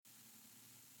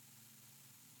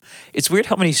It's weird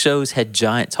how many shows had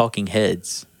giant talking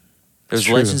heads. There's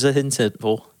true. Legends of Hidden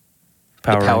Temple,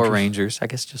 Power the Power Rangers. Rangers. I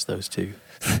guess just those two.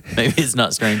 Maybe it's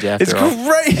not strange after It's all.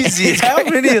 crazy. How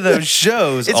many of those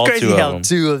shows? It's all crazy two how of them.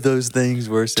 two of those things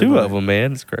were Two similar. of them,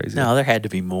 man. It's crazy. No, there had to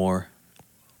be more.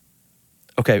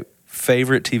 Okay,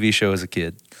 favorite TV show as a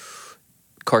kid?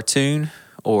 Cartoon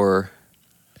or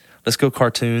Let's go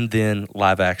cartoon, then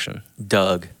live action.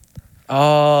 Doug.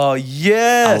 Oh,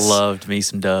 yes. I loved me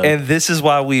some Doug. And this is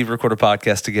why we record a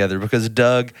podcast together, because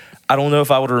Doug, I don't know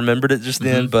if I would have remembered it just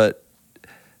then, but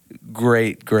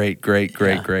great.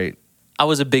 I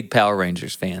was a big Power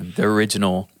Rangers fan. The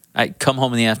original. I'd come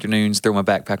home in the afternoons, throw my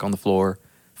backpack on the floor,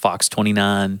 Fox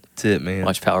 29, That's it, man.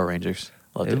 watch Power Rangers.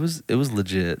 Loved it. It was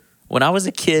legit. When I was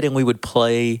a kid and we would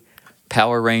play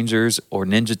Power Rangers or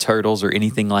Ninja Turtles or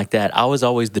anything like that, I was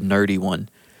always the nerdy one.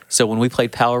 So when we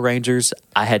played Power Rangers,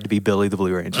 I had to be Billy the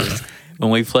Blue Ranger.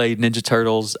 When we played Ninja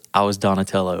Turtles, I was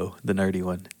Donatello, the nerdy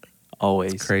one.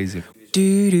 Always. Crazy.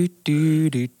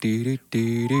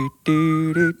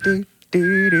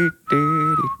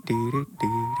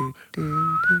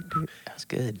 That's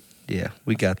good. Yeah,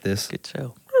 we got this. Good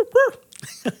show.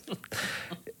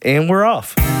 And we're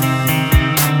off.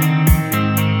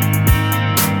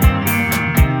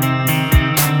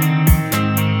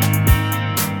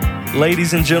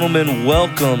 Ladies and gentlemen,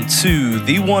 welcome to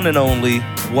the one and only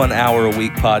 1 hour a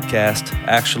week podcast.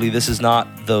 Actually, this is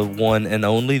not the one and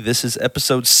only. This is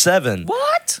episode 7.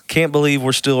 What? Can't believe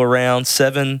we're still around.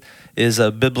 7 is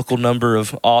a biblical number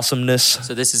of awesomeness.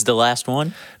 So this is the last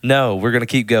one? No, we're going to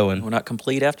keep going. We're not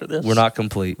complete after this? We're not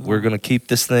complete. We're going to keep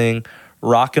this thing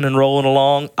rocking and rolling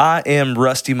along. I am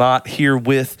Rusty Mott here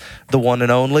with the one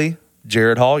and only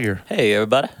Jared Hollier. Hey,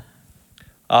 everybody.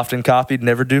 Often copied,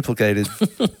 never duplicated.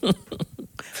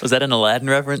 Was that an Aladdin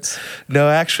reference? No,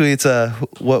 actually, it's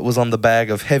what was on the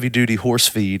bag of heavy-duty horse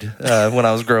feed when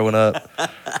I was growing up.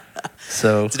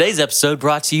 So Today's episode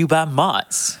brought to you by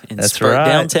Mott's in That's right.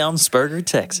 downtown Spurger,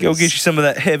 Texas. go get you some of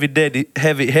that heavy-duty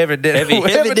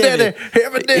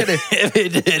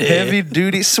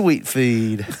sweet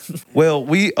feed. Well,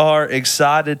 we are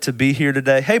excited to be here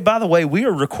today. Hey, by the way, we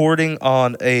are recording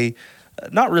on a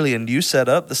not really a new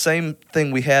setup, the same thing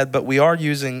we had, but we are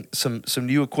using some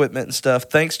new equipment and stuff.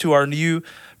 Thanks to our new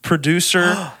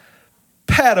producer,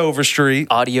 Pat Overstreet.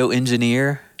 Audio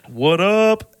engineer. What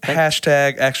up?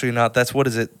 Hashtag, actually not, that's what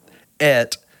is it?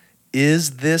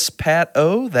 Is this Pat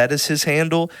O? That is his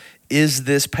handle. Is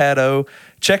this Pat O?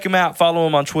 Check him out. Follow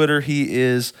him on Twitter. He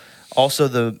is also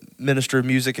the minister of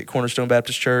music at Cornerstone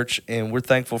Baptist Church, and we're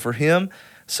thankful for him.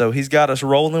 So he's got us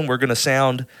rolling. We're going to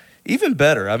sound even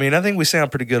better. I mean, I think we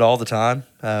sound pretty good all the time.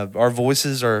 Our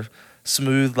voices are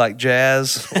smooth like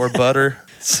jazz or butter,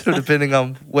 so depending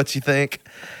on what you think.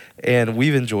 And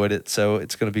we've enjoyed it, so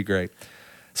it's going to be great.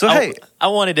 So, hey. I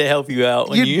wanted to help you out.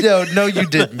 When No, you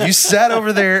didn't. You sat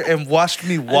over there and watched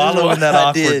me wallow in that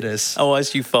awkwardness. I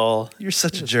watched you fall. You're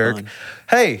such a It was jerk. fun.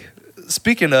 Hey,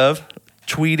 speaking of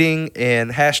tweeting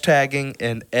and hashtagging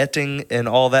and etting and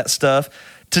all that stuff,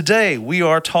 today we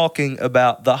are talking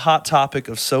about the hot topic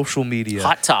of social media.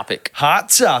 Hot topic. Hot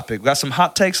topic. We got some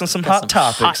hot takes on some hot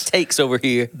topics. Hot takes over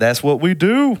here. That's what we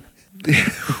do.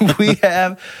 We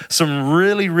have some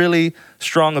really, really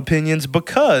strong opinions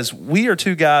because we are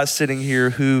two guys sitting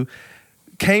here who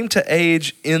came to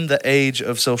age in the age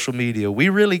of social media. We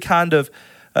really kind of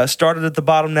started at the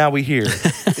bottom, now we here,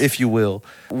 if you will.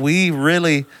 We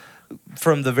really,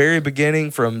 from the very beginning,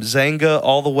 from Zanga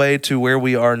all the way to where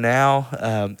we are now,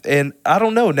 and I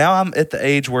don't know, now I'm at the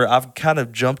age where I've kind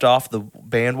of jumped off the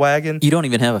bandwagon. You don't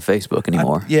even have a Facebook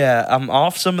anymore. I'm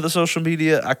off some of the social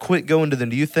media. I quit going to the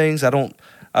new things. I don't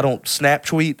snap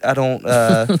tweet. I don't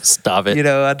Stop it.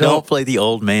 I don't play the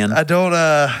old man. I don't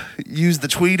use the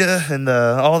Tweeta and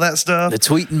all that stuff. The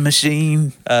tweeting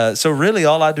machine. So really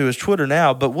all I do is Twitter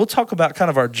now, but we'll talk about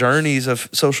kind of our journeys of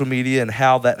social media and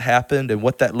how that happened and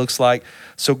what that looks like.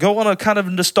 So go on a kind of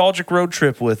nostalgic road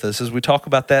trip with us as we talk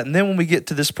about that. And then when we get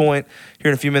to this point here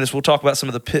in a few minutes, we'll talk about some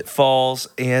of the pitfalls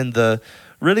and the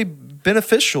really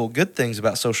beneficial good things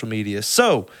about social media.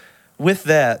 So with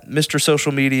that, Mr.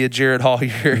 Social Media, Jared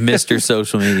Hollier. Mr.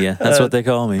 Social Media. That's what they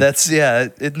call me.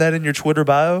 Isn't that in your Twitter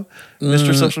bio,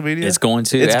 Mr. Social Media? It's going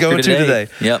to. It's after going to today.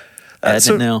 Yep. Add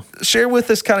So it now. share with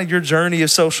us kind of your journey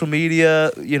of social media.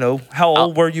 How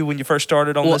old were you when you first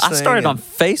started on this thing? I started on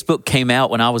Facebook, came out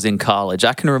when I was in college.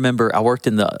 I can remember I worked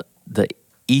in the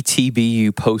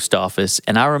ETBU post office,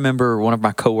 and I remember one of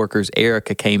my coworkers,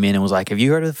 Erica, came in and was like, "Have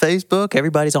you heard of the Facebook?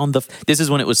 Everybody's on the." This is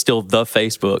when it was still the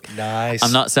Facebook. Nice.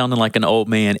 I'm not sounding like an old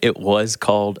man. It was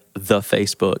called the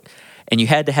Facebook, and you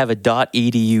had to have a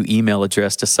 .edu email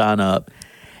address to sign up.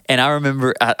 And I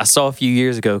remember I saw a few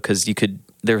years ago because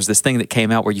there was this thing that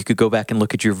came out where you could go back and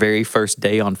look at your very first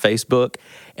day on Facebook.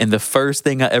 And the first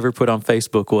thing I ever put on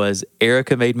Facebook was,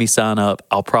 Erica made me sign up.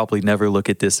 I'll probably never look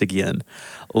at this again.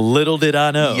 Little did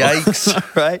I know.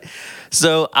 Yikes. Right?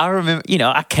 So I remember,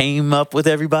 I came up with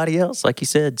everybody else. Like you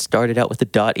said, started out with the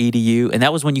 .edu. And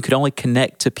that was when you could only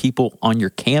connect to people on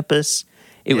your campus.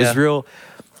 It was real.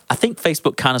 I think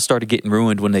Facebook kind of started getting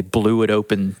ruined when they blew it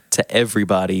open to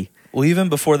everybody. Well, even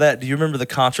before that, do you remember the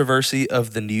controversy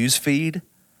of the news feed?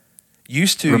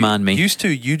 Remind me.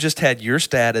 You just had your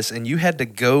status and you had to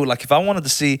go, like if I wanted to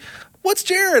see what's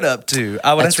Jared up to,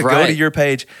 I would have to go to your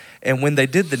page. And when they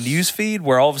did the news feed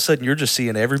where all of a sudden you're just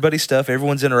seeing everybody's stuff,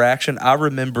 everyone's interaction, I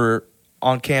remember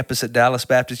on campus at Dallas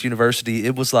Baptist University,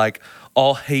 it was like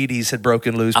all Hades had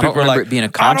broken loose. I don't remember it being a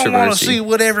controversy. I don't want to see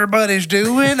what everybody's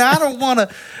doing. I don't want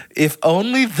to. If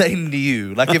only they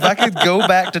knew. Like if I could go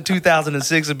back to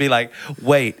 2006 and be like,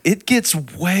 wait, it gets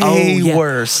way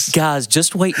worse. Guys,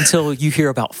 just wait until you hear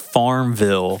about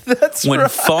Farmville. That's when right.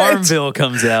 Farmville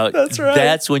comes out,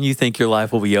 that's when you think your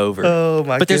life will be over. Oh,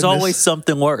 my But there's goodness. always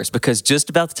something worse because just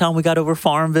about the time we got over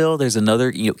Farmville, there's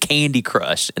another, Candy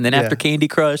Crush. And then after Candy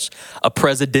Crush, a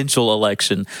presidential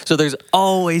election. So there's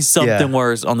always something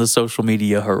worse on the social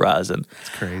media horizon. It's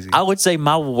crazy. I would say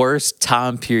my worst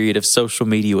time period of social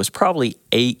media was probably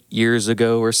 8 years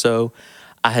ago or so.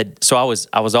 I was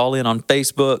all in on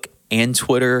Facebook and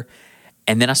Twitter,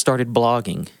 and then I started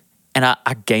blogging. And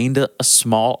I gained a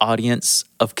small audience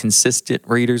of consistent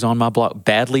readers on my blog.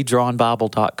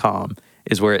 Badlydrawnbible.com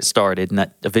is where it started, and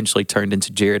that eventually turned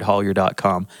into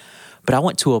jaredhollier.com. But I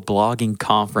went to a blogging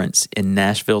conference in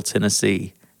Nashville,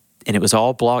 Tennessee, and it was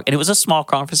all blog. And it was a small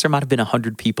conference. There might have been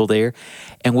 100 people there.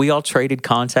 And we all traded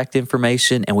contact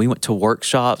information, and we went to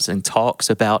workshops and talks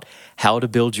about how to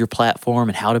build your platform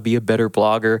and how to be a better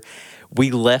blogger.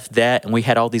 We left that, and we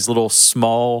had all these little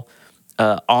small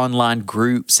online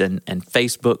groups and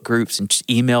Facebook groups and just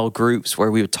email groups where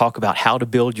we would talk about how to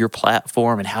build your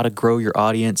platform and how to grow your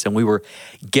audience. And we were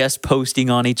guest posting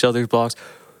on each other's blogs.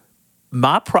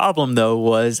 My problem, though,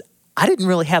 was I didn't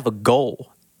really have a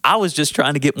goal. I was just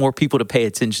trying to get more people to pay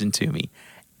attention to me.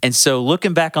 And so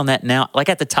looking back on that now, like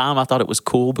at the time, I thought it was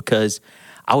cool because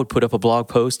I would put up a blog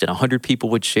post and 100 people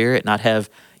would share it and I'd have,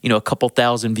 a couple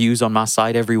thousand views on my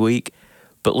site every week.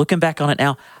 But looking back on it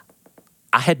now,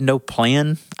 I had no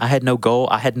plan. I had no goal.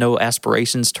 I had no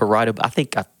aspirations to write I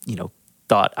think I,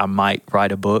 thought I might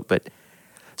write a book. But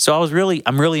so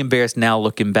I'm really embarrassed now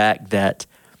looking back that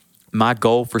my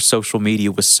goal for social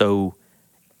media was so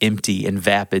empty and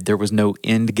vapid. There was no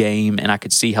end game, and I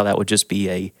could see how that would just be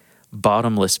a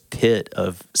bottomless pit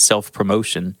of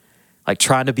self-promotion, like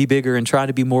trying to be bigger and trying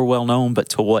to be more well-known, but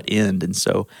to what end? And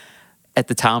so at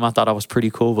the time, I thought I was pretty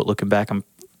cool, but looking back, I'm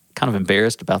kind of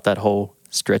embarrassed about that whole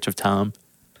stretch of time.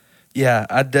 Yeah,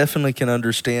 I definitely can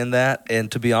understand that.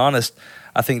 And to be honest,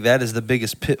 I think that is the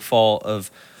biggest pitfall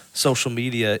of social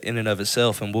media in and of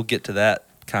itself, and we'll get to that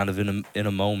kind of in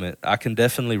a moment. I can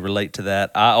definitely relate to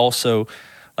that. I also,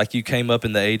 like you, came up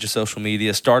in the age of social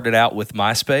media, started out with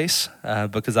MySpace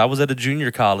because I was at a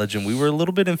junior college and we were a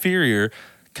little bit inferior,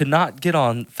 could not get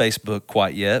on Facebook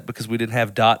quite yet because we didn't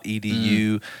have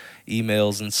 .edu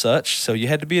emails and such. So you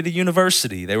had to be at a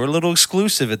university. They were a little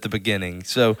exclusive at the beginning.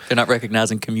 So they're not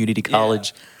recognizing community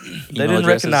college. They didn't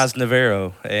recognize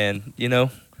Navarro, and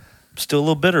still a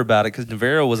little bitter about it because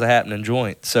Navarro was a happening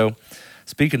joint. So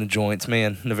speaking of joints,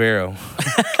 man, Navarro.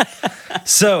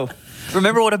 So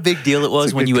remember what a big deal it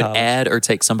was when you would add or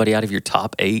take somebody out of your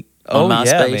top 8 on MySpace?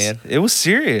 Yeah, man. It was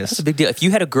serious. That's a big deal. If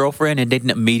you had a girlfriend and didn't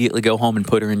immediately go home and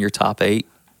put her in your top 8,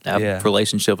 that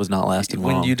relationship was not lasting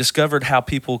long. When you discovered how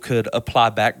people could apply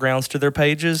backgrounds to their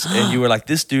pages and you were like,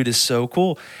 this dude is so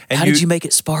cool. And how did you make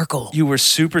it sparkle? You were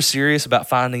super serious about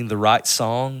finding the right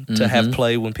song to have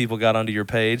play when people got onto your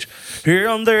page. Here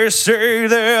and there say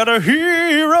that a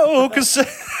hero can say...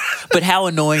 But how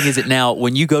annoying is it now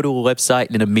when you go to a website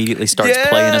and it immediately starts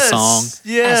playing a song?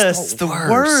 Yes, it's the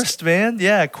worst, man.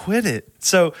 Yeah, quit it.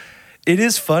 So it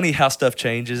is funny how stuff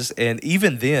changes. And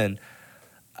even then,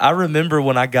 I remember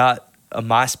when I got a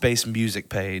MySpace music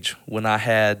page, when I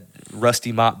had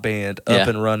Rusty Mott Band up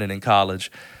and running in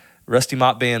college. Rusty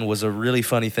Mott Band was a really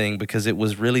funny thing because it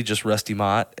was really just Rusty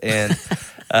Mott. And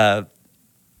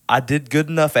I did good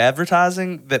enough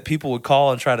advertising that people would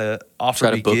call and try to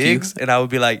offer me gigs. And I would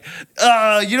be like,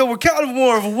 we're kind of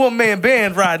more of a one-man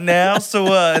band right now.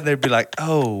 So, and they'd be like,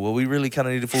 oh, well, we really kind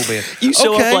of need a full band. You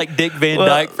show up like Dick Van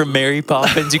Dyke from Mary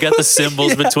Poppins. You got the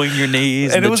cymbals between your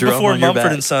knees and it the was drum before on your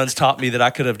Mumford back. & Sons taught me that I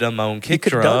could have done my own kick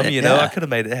drum. I could have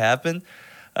made it happen.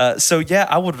 So,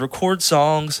 I would record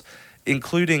songs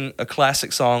including a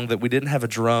classic song that we didn't have a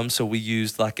drum, so we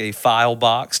used like a file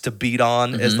box to beat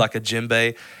on as like a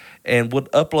djembe, and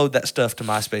would upload that stuff to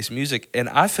MySpace Music. And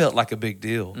I felt like a big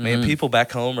deal. Man, people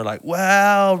back home are like,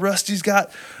 wow, Rusty's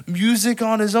got music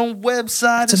on his own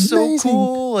website. It's so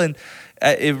cool. And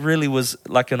it really was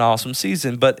like an awesome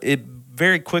season. But it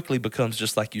very quickly becomes,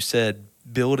 just like you said,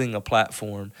 building a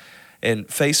platform. And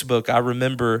Facebook, I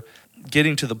remember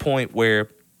getting to the point where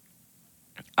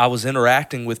I was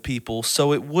interacting with people,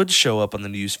 so it would show up on the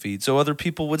news feed, so other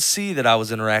people would see that I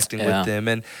was interacting with them,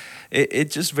 and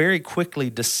it just very quickly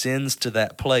descends to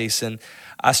that place. And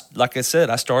like I said,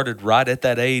 I started right at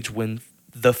that age when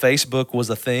the Facebook was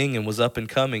a thing and was up and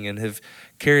coming, and have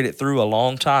carried it through a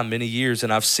long time, many years.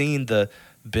 And I've seen the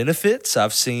benefits,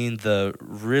 I've seen the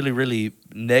really, really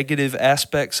negative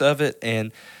aspects of it,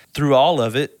 and through all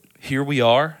of it, here we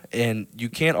are, and you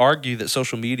can't argue that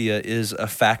social media is a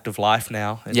fact of life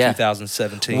now in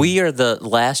 2017. We are the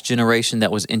last generation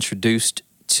that was introduced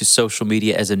to social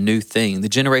media as a new thing. The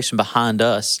generation behind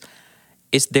us,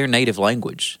 it's their native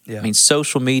language. Yeah. I mean,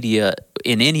 social media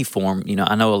in any form,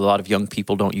 I know a lot of young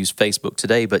people don't use Facebook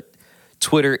today, but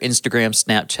Twitter, Instagram,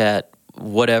 Snapchat,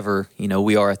 whatever,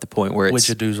 we are at the point where it's...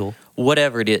 Witchadoozle.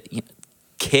 Whatever it is...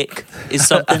 Kick is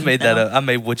something. I made that up. I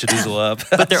made Witchadoozle up.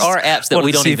 But there are apps that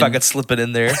we don't see even... if I could slip it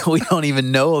in there. We don't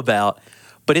even know about.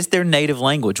 But it's their native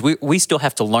language. We still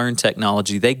have to learn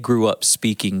technology. They grew up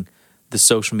speaking the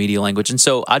social media language. And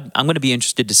so I'm going to be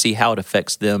interested to see how it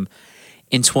affects them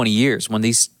in 20 years. When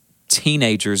these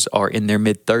teenagers are in their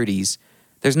mid-30s,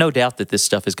 there's no doubt that this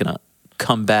stuff is going to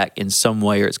come back in some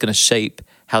way, or it's going to shape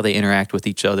how they interact with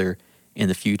each other in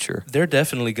the future. They're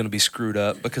definitely going to be screwed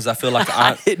up, because I feel like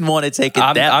I didn't want to take it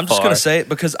that far. I'm just going to say it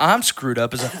because I'm screwed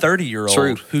up as a 30-year-old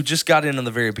True. who just got in on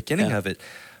the very beginning of it.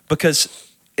 Because,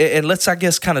 and let's, I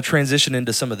guess, kind of transition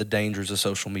into some of the dangers of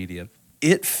social media.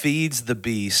 It feeds the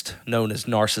beast known as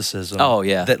narcissism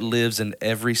that lives in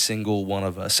every single one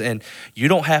of us. And you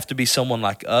don't have to be someone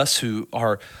like us who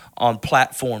are on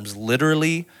platforms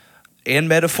literally and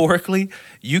metaphorically.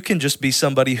 You can just be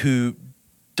somebody who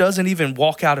doesn't even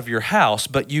walk out of your house,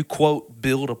 but you, quote,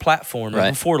 build a platform. Right.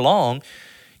 And before long,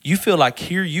 you feel like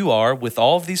here you are with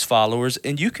all of these followers,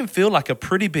 and you can feel like a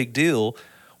pretty big deal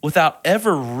without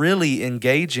ever really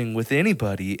engaging with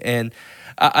anybody. And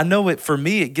I know it, for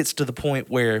me, it gets to the point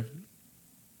where,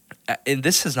 and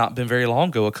this has not been very long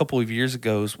ago, a couple of years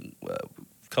ago,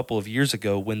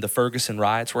 when the Ferguson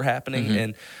riots were happening,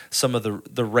 and some of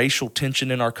the racial tension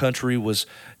in our country was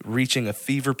reaching a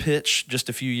fever pitch just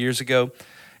a few years ago.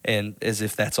 And as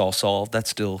if that's all solved,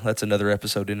 that's another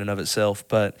episode in and of itself.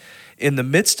 But in the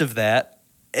midst of that,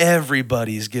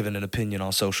 everybody's given an opinion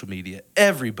on social media.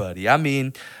 Everybody. I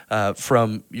mean,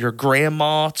 from your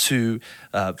grandma to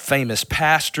famous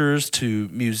pastors to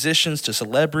musicians to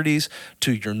celebrities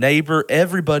to your neighbor,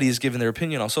 everybody is giving their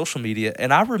opinion on social media.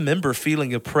 And I remember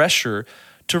feeling a pressure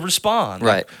to respond.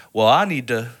 Right. Like, well, I need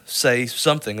to say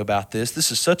something about this.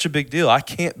 This is such a big deal. I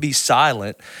can't be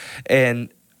silent.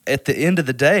 And at the end of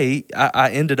the day, I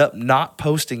ended up not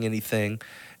posting anything.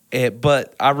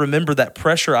 But I remember that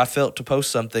pressure I felt to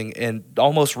post something, and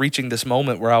almost reaching this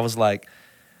moment where I was like,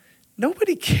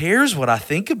 nobody cares what I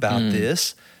think about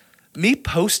this. Me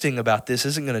posting about this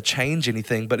isn't going to change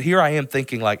anything. But here I am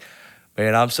thinking like,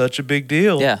 man, I'm such a big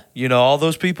deal. Yeah. All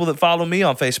those people that follow me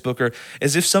on Facebook are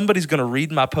as if somebody's going to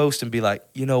read my post and be like,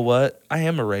 you know what? I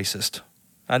am a racist.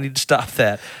 I need to stop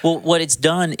that. Well, what it's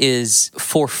done is,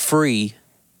 for free,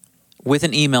 with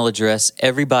an email address,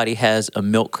 everybody has a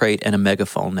milk crate and a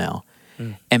megaphone now.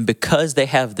 And because they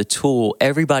have the tool,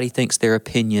 everybody thinks their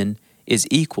opinion is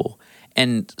equal.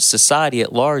 And society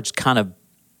at large kind of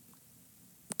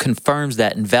confirms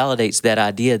that and validates that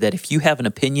idea that if you have an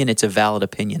opinion, it's a valid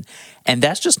opinion. And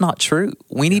that's just not true.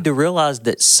 We need to realize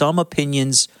that some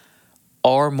opinions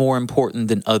are more important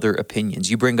than other opinions.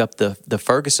 You bring up the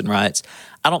Ferguson riots.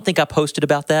 I don't think I posted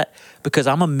about that because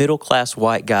I'm a middle-class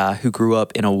white guy who grew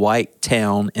up in a white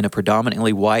town in a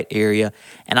predominantly white area,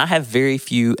 and I have very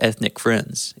few ethnic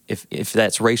friends. If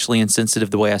that's racially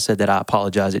insensitive the way I said that, I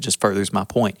apologize. It just furthers my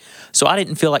point. So I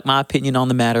didn't feel like my opinion on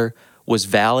the matter was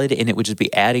valid, and it would just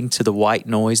be adding to the white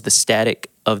noise, the static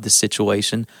of the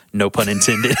situation. No pun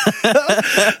intended.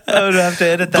 I would have to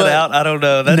edit that out. I don't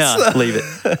know. No, leave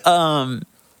it.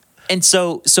 And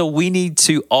so we need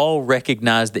to all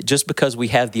recognize that just because we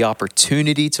have the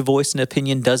opportunity to voice an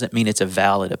opinion doesn't mean it's a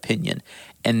valid opinion.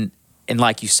 And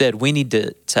like you said, we need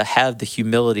to have the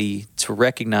humility to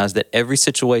recognize that every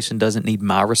situation doesn't need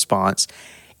my response.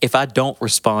 If I don't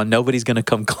respond, nobody's going to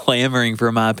come clamoring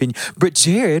for my opinion. But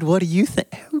Jared, what do you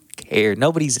think? Who cares?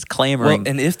 Nobody's clamoring.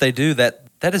 Well, and if they do, that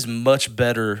is much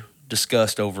better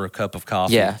discussed over a cup of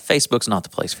coffee. Yeah, Facebook's not the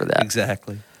place for that.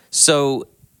 Exactly. So,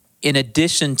 in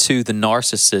addition to the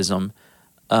narcissism,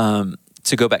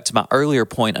 to go back to my earlier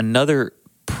point, another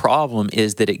problem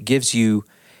is that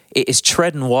it's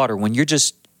treading water when you're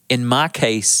just, in my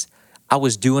case, I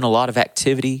was doing a lot of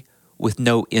activity with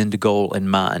no end goal in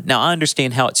mind. Now, I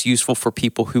understand how it's useful for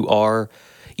people who are,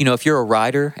 if you're a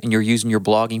writer and you're using your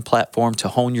blogging platform to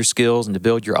hone your skills and to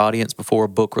build your audience before a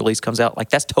book release comes out, like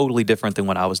that's totally different than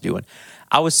what I was doing.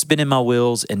 I was spinning my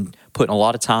wheels and putting a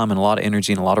lot of time and a lot of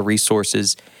energy and a lot of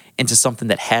resources into something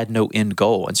that had no end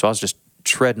goal. And so I was just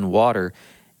treading water.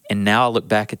 And now I look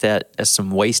back at that as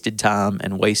some wasted time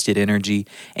and wasted energy.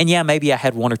 And yeah, maybe I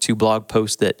had one or two blog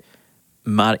posts that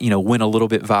might, went a little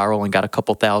bit viral and got a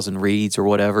couple thousand reads or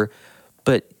whatever.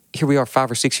 But here we are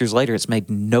 5 or 6 years later, it's made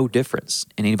no difference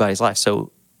in anybody's life.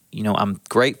 So, I'm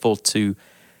grateful to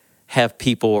have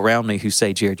people around me who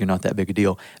say, Jared, you're not that big a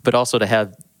deal. But also to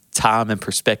have time and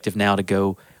perspective now to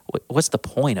go, what's the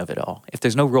point of it all? If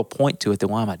there's no real point to it, then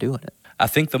why am I doing it? I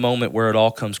think the moment where it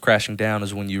all comes crashing down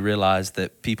is when you realize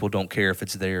that people don't care if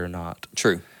it's there or not.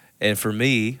 True. And for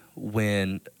me,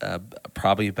 when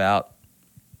probably about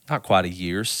not quite a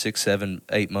year, 6, 7,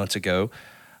 8 months ago,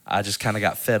 I just kind of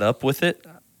got fed up with it.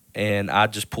 And I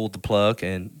just pulled the plug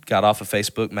and got off of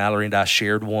Facebook. Mallory and I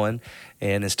shared one.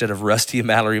 And instead of Rusty and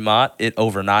Mallory Mott, it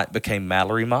overnight became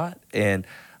Mallory Mott. And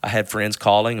I had friends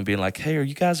calling and being like, "Hey, are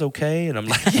you guys okay?" And I'm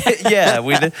like, "Yeah,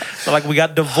 we did." So like we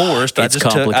got divorced. I just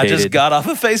got off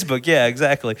of Facebook. Yeah,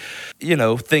 exactly.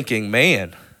 Thinking,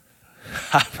 man,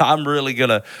 I'm really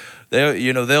gonna,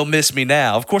 they'll miss me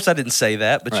now. Of course, I didn't say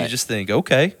that, but right. You just think,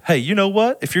 okay, hey, you know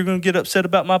what? If you're gonna get upset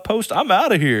about my post, I'm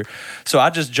out of here. So I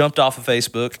just jumped off of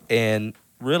Facebook and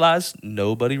realized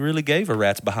nobody really gave a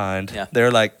rat's behind. Yeah.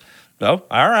 They're like, "Oh,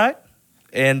 all right."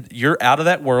 And you're out of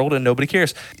that world and nobody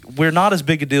cares. We're not as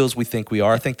big a deal as we think we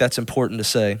are. I think that's important to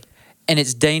say. And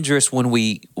it's dangerous when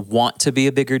we want to be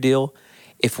a bigger deal.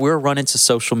 If we're running to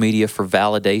social media for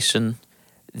validation,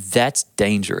 that's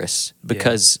dangerous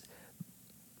because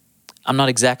I'm not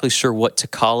exactly sure what to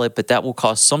call it, but that will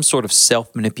cause some sort of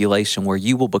self-manipulation where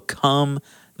you will become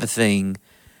the thing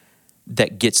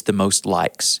that gets the most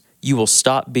likes. You will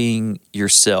stop being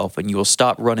yourself and you will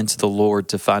stop running to the Lord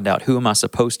to find out who am I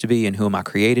supposed to be and who am I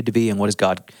created to be and what has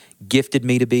God gifted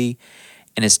me to be.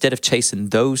 And instead of chasing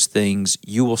those things,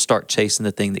 you will start chasing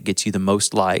the thing that gets you the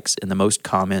most likes and the most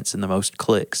comments and the most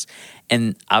clicks.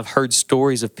 And I've heard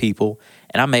stories of people,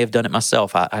 and I may have done it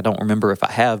myself. I don't remember if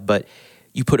I have, but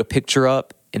you put a picture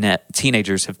up, and that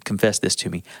teenagers have confessed this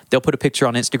to me. They'll put a picture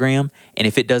on Instagram, and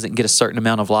if it doesn't get a certain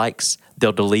amount of likes,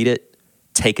 they'll delete it,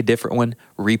 take a different one,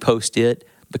 repost it,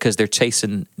 because they're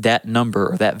chasing that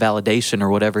number or that validation or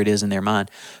whatever it is in their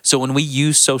mind. So when we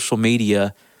use social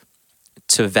media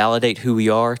to validate who we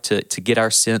are, to get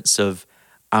our sense of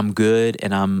I'm good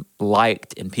and I'm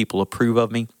liked and people approve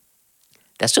of me,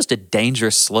 that's just a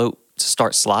dangerous slope to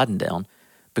start sliding down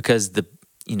because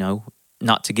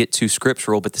not to get too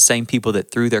scriptural, but the same people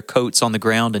that threw their coats on the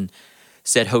ground and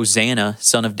said, Hosanna,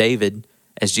 son of David,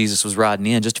 as Jesus was riding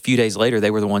in, just a few days later,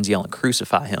 they were the ones yelling,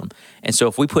 crucify him. And so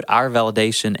if we put our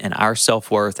validation and our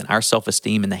self-worth and our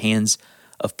self-esteem in the hands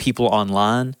of people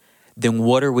online, then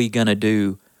what are we going to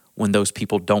do when those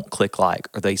people don't click like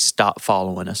or they stop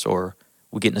following us or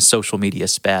we get in a social media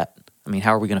spat? I mean,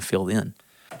 how are we going to feel then?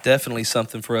 Definitely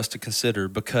something for us to consider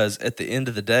because at the end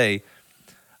of the day,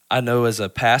 I know as a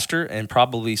pastor and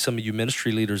probably some of you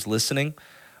ministry leaders listening,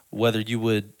 whether you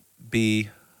would be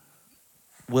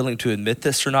willing to admit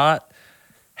this or not,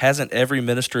 hasn't every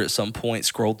minister at some point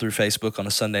scrolled through Facebook on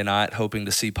a Sunday night hoping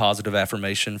to see positive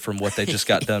affirmation from what they just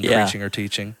got done preaching or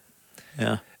teaching?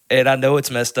 Yeah. And I know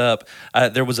it's messed up.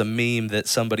 There was a meme that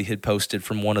somebody had posted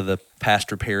from one of the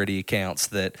pastor parody accounts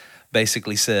that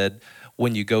basically said,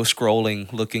 when you go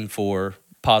scrolling looking for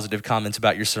positive comments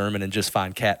about your sermon and just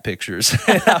find cat pictures.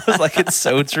 And I was like, it's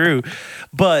so true.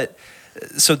 But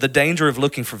so the danger of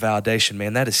looking for validation,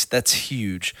 man, that's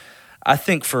huge. I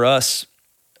think for us,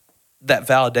 that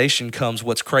validation comes,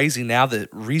 what's crazy now that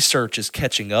research is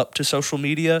catching up to social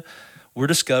media, we're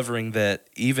discovering that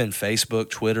even Facebook,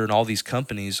 Twitter, and all these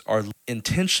companies are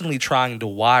intentionally trying to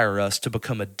wire us to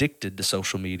become addicted to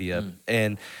social media.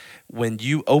 And when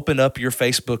you open up your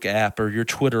Facebook app or your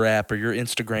Twitter app or your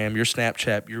Instagram, your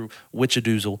Snapchat, your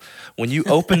Witchadoozle, when you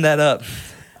open that up...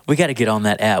 We got to get on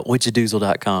that app,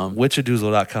 witchadoozle.com.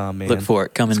 Witchadoozle.com, man. Look for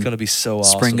it. Coming. It's going to be so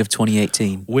awesome. Spring of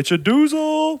 2018.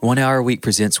 Witchadoozle. 1 Hour a Week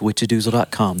presents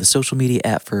Witchadoozle.com, the social media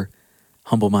app for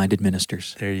humble-minded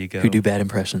ministers. There you go. Who do bad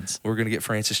impressions. We're going to get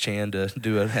Francis Chan to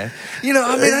do it. I don't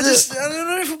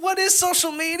know what is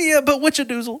social media but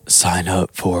Witchadoozle? Sign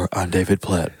up for I'm David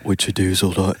Platt,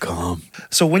 witchadoozle.com.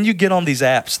 So when you get on these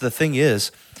apps, the thing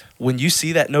is, when you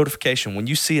see that notification, when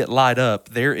you see it light up,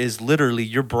 there is literally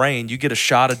your brain, you get a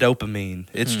shot of dopamine.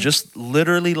 It's just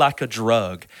literally like a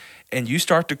drug. And you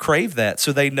start to crave that.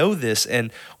 So they know this.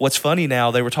 And what's funny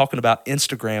now, they were talking about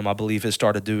Instagram, I believe, has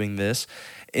started doing this.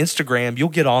 Instagram, you'll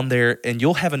get on there and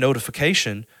you'll have a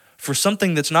notification for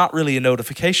something that's not really a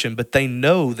notification, but they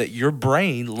know that your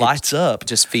brain lights up.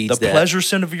 Just feeds the that. pleasure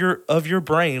center of your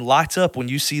brain lights up when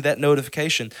you see that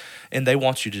notification, and they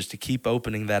want you just to keep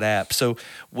opening that app. So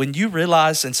when you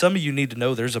realize, and some of you need to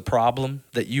know there's a problem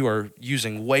that you are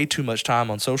using way too much time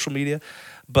on social media,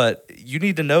 but you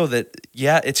need to know that,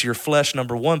 yeah, it's your flesh,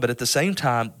 number one, but at the same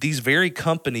time, these very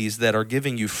companies that are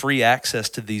giving you free access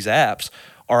to these apps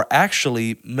are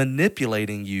actually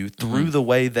manipulating you through the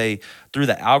way through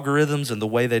the algorithms and the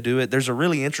way they do it. There's a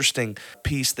really interesting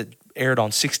piece that aired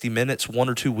on 60 Minutes 1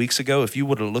 or 2 weeks ago. If you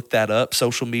would have looked that up,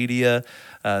 social media,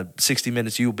 60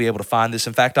 Minutes, you'll be able to find this.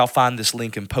 In fact, I'll find this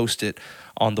link and post it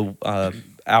on the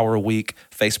Hour a Week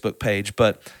Facebook page.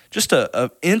 But just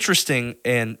a interesting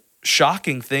and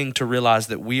shocking thing to realize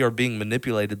that we are being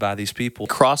manipulated by these people.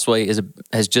 Crossway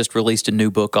has just released a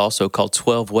new book also called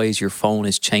 12 Ways Your Phone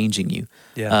is Changing You.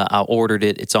 Yeah. I ordered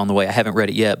it. It's on the way. I haven't read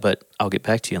it yet, but I'll get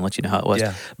back to you and let you know how it was.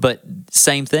 Yeah. But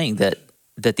same thing, that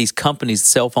these companies,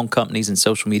 cell phone companies and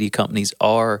social media companies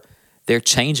they're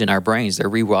changing our brains.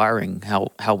 They're rewiring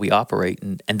how we operate,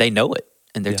 and they know it,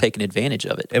 and they're taking advantage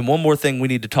of it. And one more thing we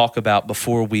need to talk about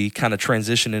before we kind of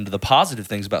transition into the positive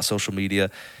things about social media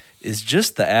is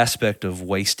just the aspect of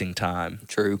wasting time.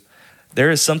 True.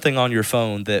 There is something on your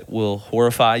phone that will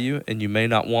horrify you, and you may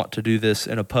not want to do this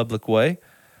in a public way.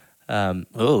 Where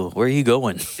are you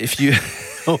going? If you,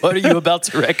 What are you about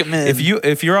to recommend?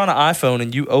 if you're on an iPhone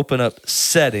and you open up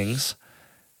settings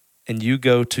and you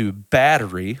go to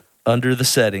battery under the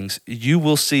settings, you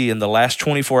will see in the last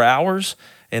 24 hours,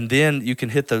 and then you can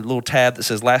hit the little tab that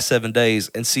says last 7 days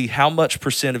and see how much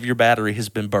 % of your battery has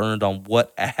been burned on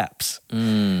what apps.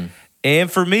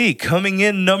 And for me, coming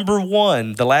in number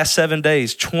one, the last 7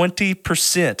 days,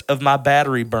 20% of my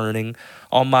battery burning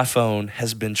on my phone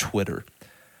has been Twitter.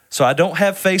 So I don't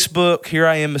have Facebook. Here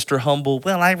I am, Mr. Humble.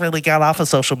 Well, I really got off of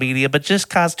social media, but just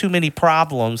caused too many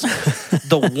problems.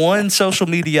 The one social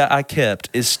media I kept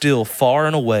is still far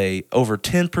and away over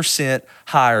 10%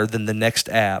 higher than the next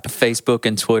app. Facebook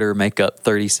and Twitter make up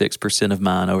 36% of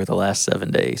mine over the last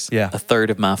 7 days. Yeah. A third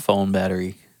of my phone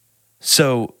battery.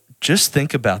 So just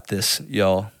think about this,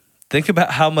 y'all. Think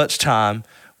about how much time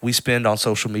we spend on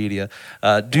social media.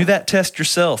 Do that test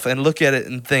yourself and look at it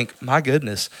and think, my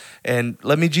goodness. And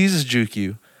let me Jesus juke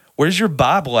you. Where's your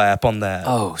Bible app on that?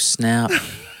 Oh, snap.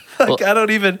 Like, I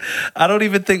don't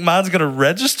even think mine's going to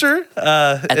register.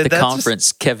 At the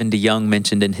conference, Kevin DeYoung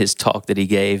mentioned in his talk that he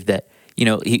gave that,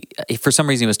 he for some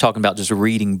reason he was talking about just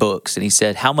reading books. And he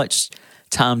said, how much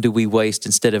time do we waste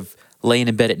instead of laying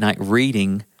in bed at night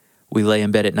reading? We lay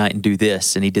in bed at night and do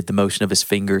this. And he did the motion of his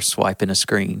fingers swiping a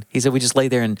screen. He said we just lay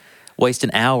there and waste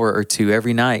an hour or two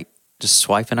every night just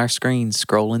swiping our screens,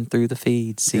 scrolling through the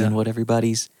feeds, seeing what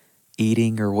everybody's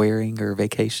eating or wearing or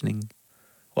vacationing.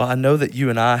 Well, I know that you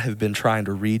and I have been trying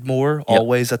to read more. Yep.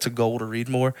 Always, that's a goal to read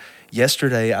more.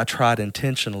 Yesterday, I tried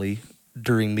intentionally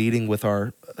during meeting with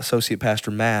our associate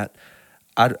pastor, Matt,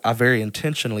 I very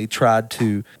intentionally tried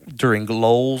to, during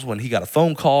lulls when he got a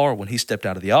phone call or when he stepped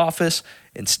out of the office,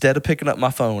 instead of picking up my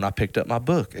phone, I picked up my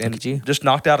book and just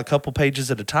knocked out a couple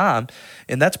pages at a time.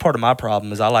 And that's part of my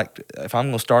problem is if I'm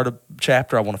going to start a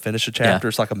chapter, I want to finish a chapter. Yeah.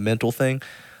 It's like a mental thing.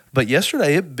 But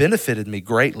yesterday, it benefited me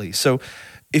greatly. So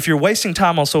if you're wasting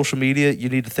time on social media, you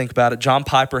need to think about it. John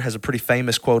Piper has a pretty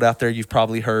famous quote out there you've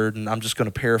probably heard, and I'm just going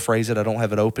to paraphrase it. I don't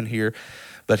have it open here.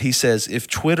 But he says, if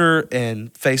Twitter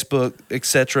and Facebook,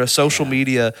 etc., social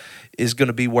media is going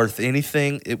to be worth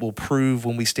anything, it will prove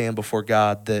when we stand before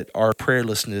God that our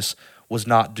prayerlessness was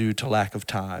not due to lack of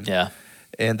time. Yeah.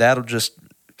 And that'll just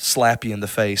slap you in the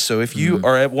face. So if you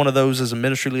are at one of those as a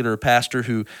ministry leader or pastor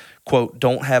who, quote,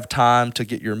 don't have time to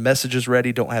get your messages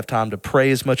ready, don't have time to pray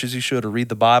as much as you should or read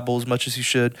the Bible as much as you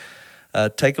should,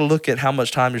 take a look at how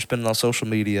much time you're spending on social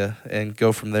media and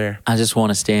go from there. I just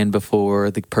want to stand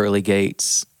before the pearly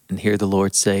gates and hear the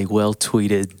Lord say, well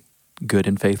tweeted, good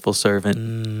and faithful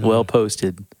servant, well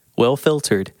posted, well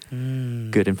filtered,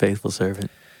 good and faithful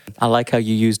servant. I like how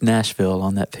you used Nashville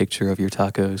on that picture of your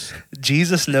tacos.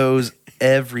 Jesus knows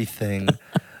everything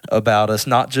about us,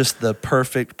 not just the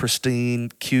perfect, pristine,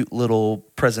 cute little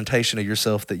presentation of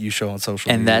yourself that you show on social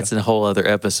media. And that's a whole other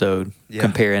episode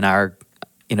comparing our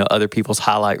other people's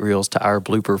highlight reels to our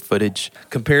blooper footage.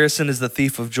 Comparison is the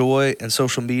thief of joy, and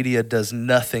social media does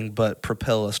nothing but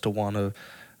propel us to want to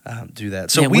do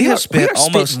that. So Man, we have we spent are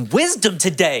almost spitting wisdom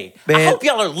today. I Man. hope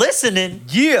y'all are listening.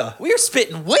 yeah. We are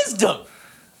spitting wisdom.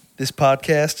 This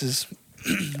podcast is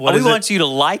what we is it? want you to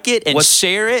like it and What's-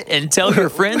 share it and tell your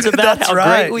friends about That's how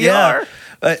right, great we yeah. are.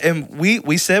 And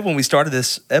we said when we started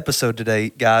this episode today,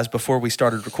 guys, before we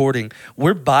started recording,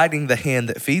 we're biting the hand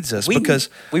that feeds us because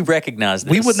we recognize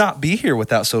this. we would not be here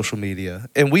without social media.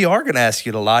 And we are going to ask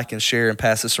you to like and share and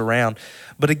pass this around.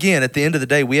 But again, at the end of the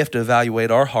day, we have to evaluate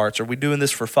our hearts. Are we doing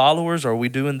this for followers? Are we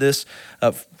doing this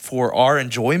for our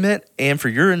enjoyment and for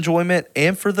your enjoyment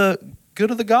and for the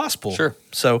good of the gospel? Sure.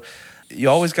 So you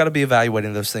always got to be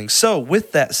evaluating those things. So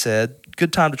with that said,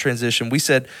 good time to transition. We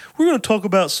said we're going to talk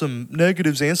about some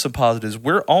negatives and some positives.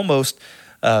 We're almost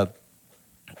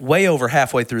way over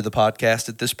halfway through the podcast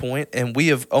at this point, and we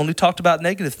have only talked about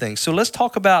negative things. So let's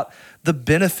talk about the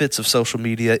benefits of social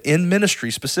media in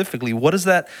ministry specifically. What does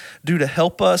that do to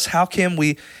help us? How can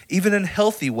we, even in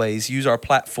healthy ways, use our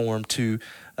platform to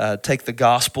take the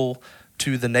gospel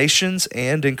to the nations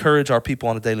and encourage our people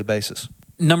on a daily basis?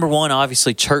 Number one,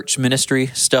 obviously, church ministry,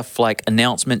 stuff like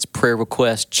announcements, prayer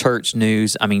requests, church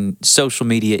news. I mean, social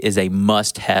media is a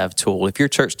must-have tool. If your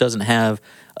church doesn't have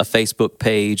a Facebook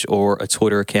page or a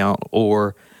Twitter account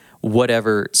or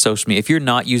whatever social media, if you're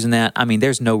not using that, I mean,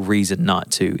 there's no reason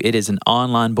not to. It is an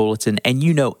online bulletin, and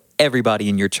everybody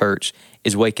in your church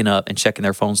is waking up and checking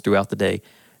their phones throughout the day.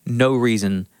 No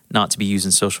reason not to be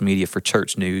using social media for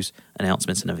church news,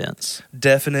 announcements, and events.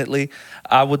 Definitely.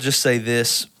 I will just say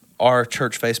this. Our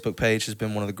church Facebook page has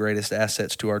been one of the greatest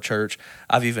assets to our church.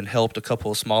 I've even helped a couple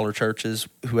of smaller churches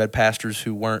who had pastors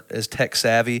who weren't as tech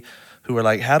savvy, who were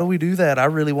like, how do we do that? I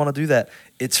really want to do that.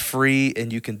 It's free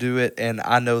and you can do it. And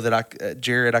I know that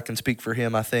Jared, I can speak for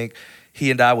him. I think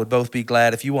he and I would both be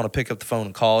glad if you want to pick up the phone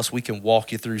and call us. We can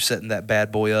walk you through setting that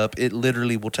bad boy up. It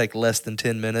literally will take less than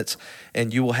 10 minutes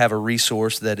and you will have a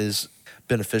resource that is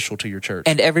beneficial to your church.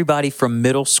 And everybody from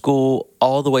middle school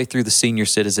all the way through the senior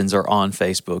citizens are on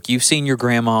Facebook. You've seen your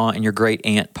grandma and your great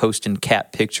aunt posting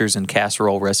cat pictures and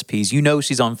casserole recipes. You know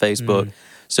she's on Facebook.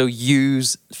 So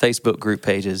use Facebook group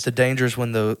pages. The danger is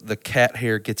when the cat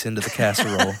hair gets into the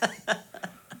casserole.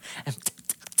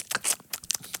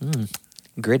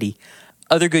 Gritty.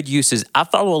 Other good uses. I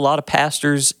follow a lot of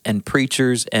pastors and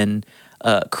preachers and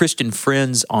Christian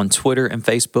friends on Twitter and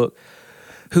Facebook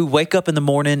who wake up in the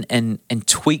morning and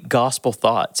tweet gospel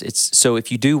thoughts. So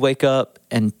if you do wake up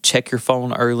and check your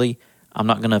phone early, I'm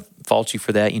not going to fault you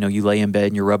for that. You lay in bed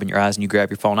and you're rubbing your eyes and you grab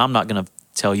your phone. I'm not going to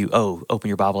tell you, open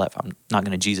your Bible app. I'm not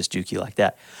going to Jesus juke you like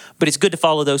that. But it's good to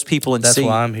follow those people and That's see.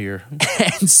 why I'm here.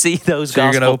 And see those So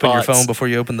you're gospel going to open your thoughts phone before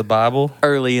you open the Bible?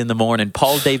 early in the morning.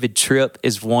 Paul David Tripp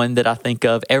is one that I think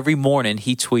of. Every morning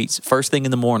he tweets, first thing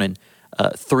in the morning,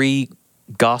 3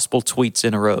 gospel tweets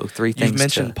in a row. 3 things. You've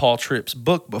mentioned Paul Tripp's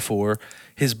book before.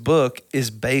 His book is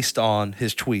based on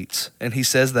his tweets, and he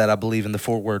says that, I believe, in the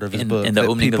foreword of his book. In the that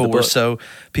opening of the book.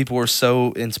 People were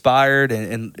so inspired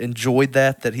and enjoyed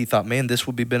that he thought, man, this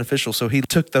would be beneficial. So he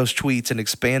took those tweets and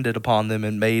expanded upon them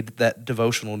and made that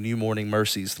devotional New Morning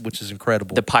Mercies, which is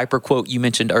incredible. The Piper quote you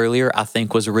mentioned earlier, I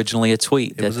think, was originally a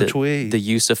tweet. It was a tweet. The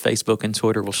use of Facebook and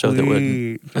Twitter will show that. I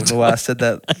don't know why I said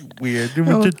that weird. It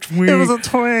was a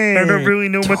tweet. I don't really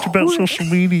know much about social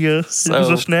media. It was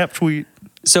a snap tweet.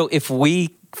 So if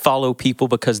we follow people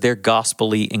because they're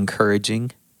gospelly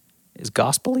encouraging, is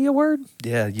gospelly a word?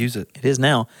 Yeah, use it. It is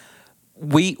now.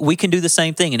 We can do the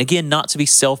same thing. And again, not to be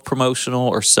self-promotional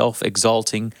or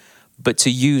self-exalting, but to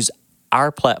use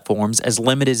our platforms, as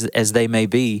limited as they may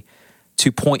be,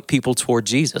 to point people toward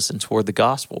Jesus and toward the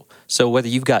gospel. So whether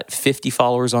you've got 50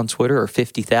 followers on Twitter or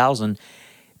 50,000,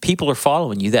 people are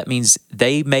following you. That means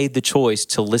they made the choice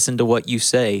to listen to what you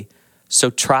say.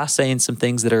 So try saying some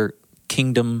things that are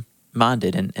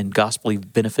kingdom-minded and gospelly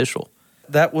beneficial.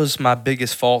 That was my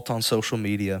biggest fault on social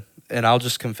media, and I'll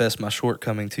just confess my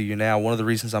shortcoming to you now. One of the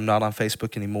reasons I'm not on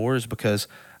Facebook anymore is because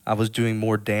I was doing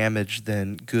more damage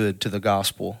than good to the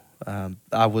gospel.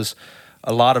 I was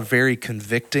a lot of very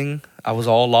convicting. I was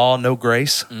all law, no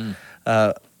grace.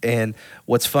 And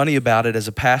what's funny about it, as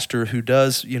a pastor who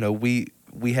does,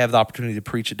 we have the opportunity to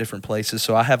preach at different places.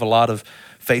 So I have a lot of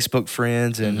Facebook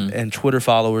friends and Twitter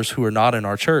followers who are not in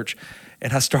our church.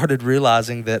 And I started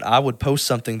realizing that I would post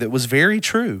something that was very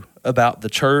true about the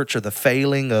church or the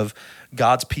failing of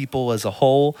God's people as a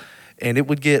whole. And it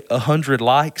would get 100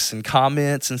 likes and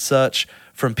comments and such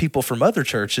from people from other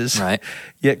churches. Right.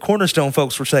 Yet Cornerstone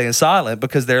folks were staying silent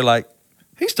because they're like,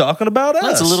 he's talking about us.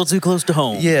 That's a little too close to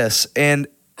home. Yes. And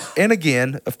And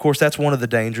again, of course, that's one of the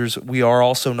dangers. We are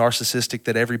also narcissistic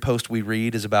that every post we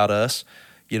read is about us,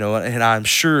 and I'm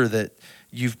sure that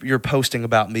you're posting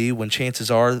about me when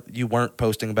chances are you weren't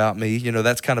posting about me.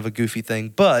 That's kind of a goofy thing.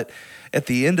 But at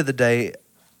the end of the day,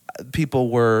 people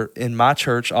were in my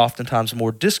church oftentimes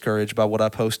more discouraged by what I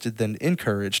posted than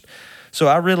encouraged. So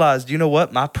I realized, you know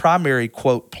what? My primary,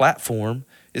 quote, platform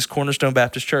is Cornerstone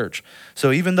Baptist Church.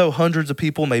 So even though hundreds of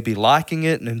people may be liking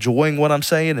it and enjoying what I'm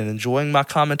saying and enjoying my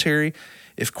commentary,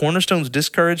 if Cornerstone's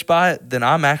discouraged by it, then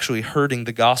I'm actually hurting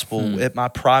the gospel at my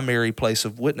primary place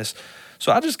of witness.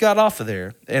 So I just got off of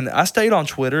there, and I stayed on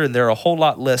Twitter, and there are a whole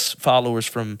lot less followers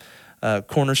from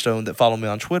Cornerstone that follow me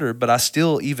on Twitter, but I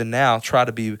still, even now, try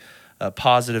to be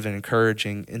positive and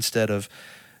encouraging instead of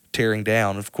tearing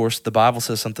down. Of course, the Bible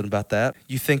says something about that.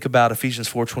 You think about Ephesians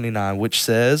 4:29, which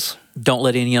says, "Don't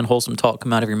let any unwholesome talk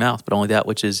come out of your mouth, but only that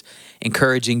which is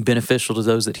encouraging, beneficial to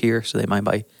those that hear, so that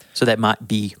might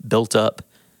be built up."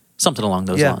 Something along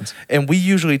those lines. And we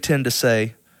usually tend to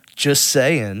say, just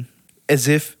saying, as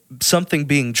if something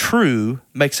being true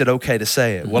makes it okay to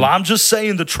say it. Well, I'm just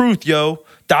saying the truth, yo.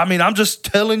 I mean, I'm just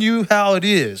telling you how it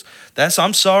is.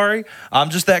 I'm sorry.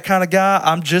 I'm just that kind of guy.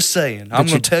 I'm just saying. I'm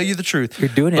going to tell you the truth. You're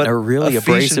doing it in a really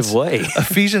abrasive way.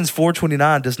 Ephesians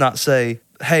 4:29 does not say,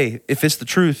 hey, if it's the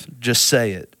truth, just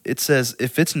say it. It says,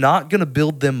 if it's not going to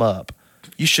build them up,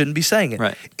 you shouldn't be saying it.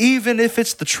 Right. Even if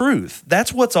it's the truth.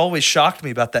 That's what's always shocked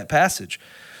me about that passage.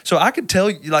 So I could tell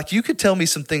you, you could tell me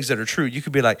some things that are true. You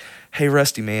could be like, hey,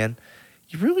 Rusty, man,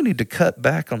 you really need to cut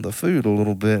back on the food a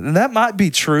little bit. And that might be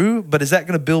true, but is that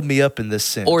going to build me up in this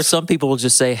sense? Or some people will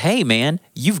just say, hey, man,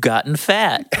 you've gotten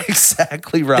fat.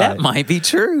 Exactly right. That might be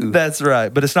true. That's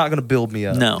right. But it's not going to build me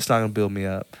up. No. It's not going to build me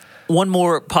up. One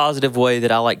more positive way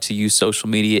that I like to use social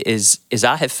media is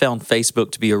I have found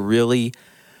Facebook to be a really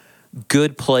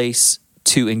good place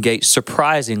to engage.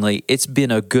 Surprisingly, it's been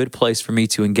a good place for me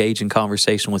to engage in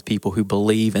conversation with people who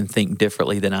believe and think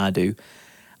differently than I do.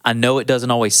 I know it doesn't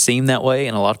always seem that way,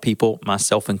 and a lot of people,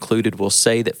 myself included, will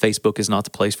say that Facebook is not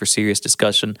the place for serious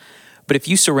discussion. But if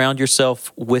you surround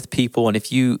yourself with people, and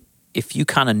if you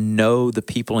kind of know the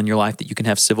people in your life that you can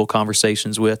have civil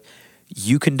conversations with,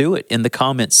 you can do it in the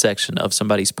comments section of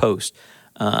somebody's post.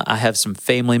 I have some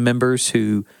family members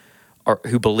who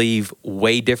believe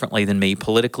way differently than me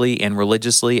politically and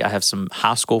religiously. I have some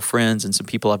high school friends and some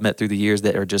people I've met through the years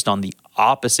that are just on the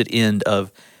opposite end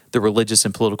of the religious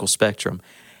and political spectrum.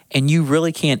 And you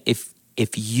really can't, if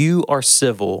you are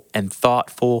civil and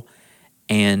thoughtful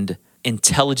and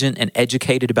intelligent and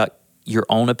educated about your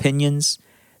own opinions,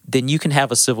 then you can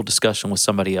have a civil discussion with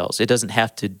somebody else. It doesn't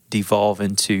have to devolve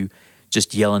into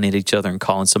just yelling at each other and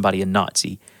calling somebody a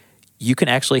Nazi. You can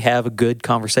actually have a good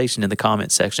conversation in the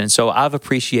comment section. So I've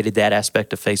appreciated that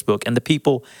aspect of Facebook and the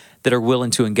people that are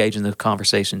willing to engage in the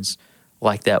conversations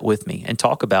like that with me and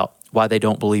talk about why they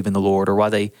don't believe in the Lord or why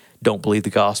they don't believe the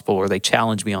gospel, or they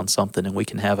challenge me on something, and we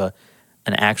can have an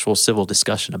actual civil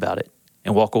discussion about it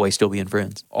and walk away still being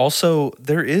friends. Also,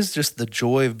 there is just the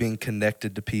joy of being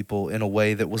connected to people in a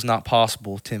way that was not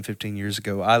possible 10, 15 years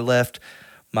ago. I left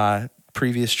my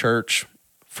previous church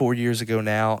 4 years ago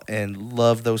now and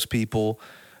love those people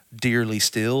dearly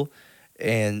still.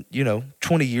 And,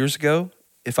 20 years ago,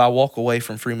 if I walk away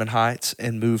from Freeman Heights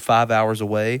and move 5 hours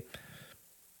away,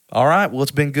 all right, well,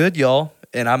 it's been good, y'all.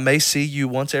 And I may see you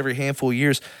once every handful of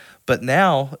years. But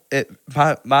now,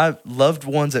 my loved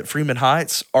ones at Freeman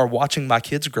Heights are watching my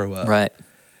kids grow up. Right.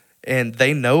 And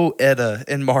they know Etta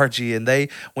and Margie, and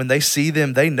when they see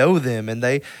them, they know them.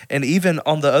 And even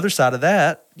on the other side of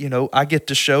that, I get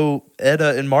to show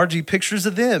Etta and Margie pictures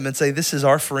of them and say, this is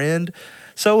our friend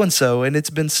so-and-so. And it's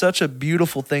been such a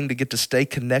beautiful thing to get to stay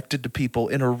connected to people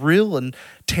in a real and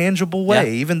tangible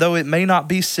way, even though it may not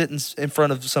be sitting in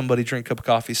front of somebody, drink a cup of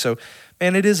coffee. So,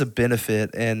 man, it is a benefit.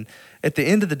 And at the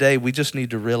end of the day, we just need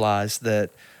to realize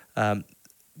that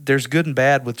there's good and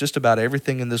bad with just about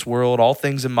everything in this world, all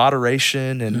things in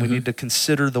moderation, and we need to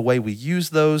consider the way we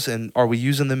use those, and are we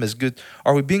using them as good?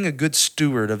 Are we being a good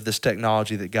steward of this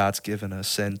technology that God's given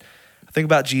us? And I think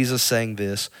about Jesus saying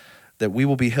this, that we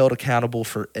will be held accountable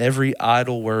for every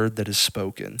idle word that is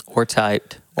spoken. Or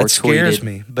typed, or tweeted. That scares tweeted.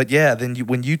 me. But yeah, then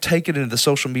when you take it into the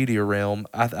social media realm,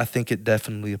 I think it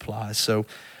definitely applies. So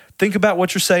think about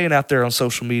what you're saying out there on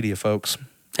social media, folks.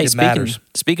 Hey,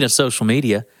 speaking of social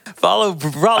media, follow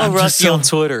Rusty on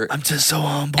Twitter. I'm just so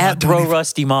humble. At Bro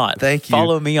Rusty Mott. Thank you.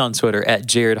 Follow me on Twitter at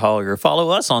Jared Holliger. Follow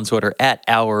us on Twitter at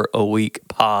Hour a Week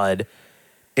Pod.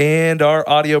 And our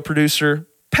audio producer,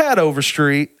 Pat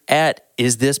Overstreet. At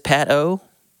Is This Pat O?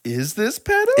 Is this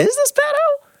Pat O? Is this Pat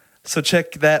O? So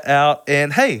check that out.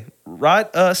 And hey,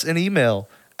 write us an email,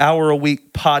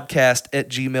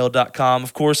 houraweekpodcast@gmail.com.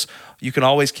 Of course, you can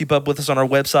always keep up with us on our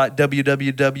website,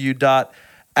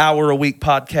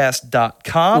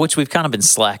 www.houraweekpodcast.com. Which we've kind of been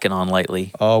slacking on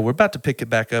lately. Oh, we're about to pick it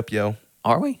back up, yo.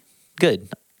 Are we? Good.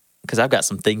 Because I've got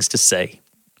some things to say.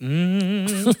 Hey,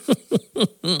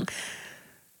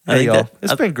 y'all.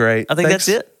 It's been great. I think that's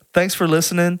it. Thanks for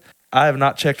listening. I have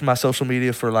not checked my social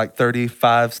media for like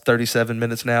 35, 37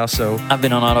 minutes now, so I've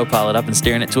been on autopilot. I've been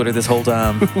staring at Twitter this whole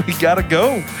time. we gotta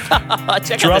go.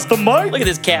 Check Drop out this, the mic. Look at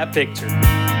this cat picture.